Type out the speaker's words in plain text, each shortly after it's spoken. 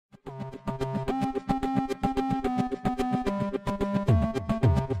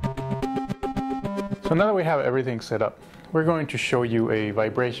So now that we have everything set up, we're going to show you a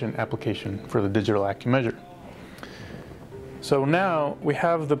vibration application for the digital Accumeasure. So now we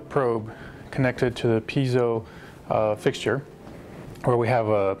have the probe connected to the piezo fixture, where we have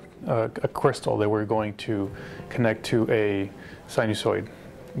a crystal that we're going to connect to a sinusoid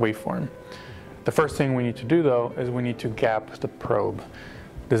waveform. The first thing we need to do, though, is we need to gap the probe.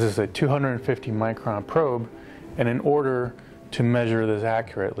 This is a 250 micron probe, and in order to measure this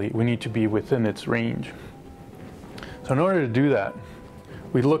accurately, we need to be within its range. So in order to do that,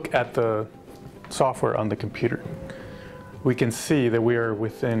 we look at the software on the computer. We can see that we are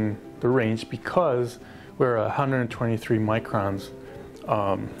within the range because we're 123 microns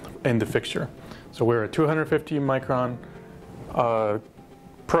in the fixture. So we're a 250 micron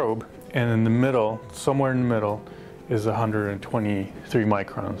probe, and in the middle, somewhere in the middle, is 123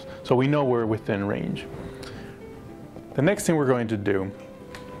 microns. So we know we're within range. The next thing we're going to do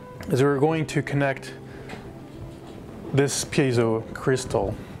is we're going to connect this piezo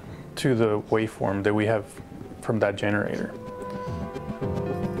crystal to the waveform that we have from that generator.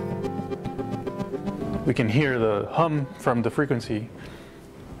 We can hear the hum from the frequency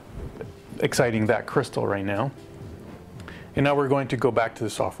exciting that crystal right now. And now we're going to go back to the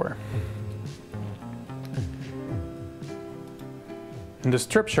software. In the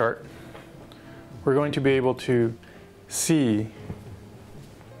strip chart, we're going to be able to see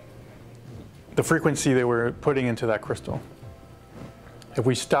the frequency that we're putting into that crystal. If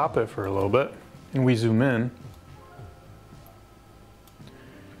we stop it for a little bit and we zoom in,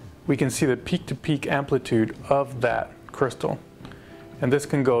 we can see the peak-to-peak amplitude of that crystal. And this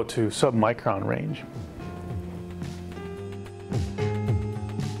can go to sub-micron range.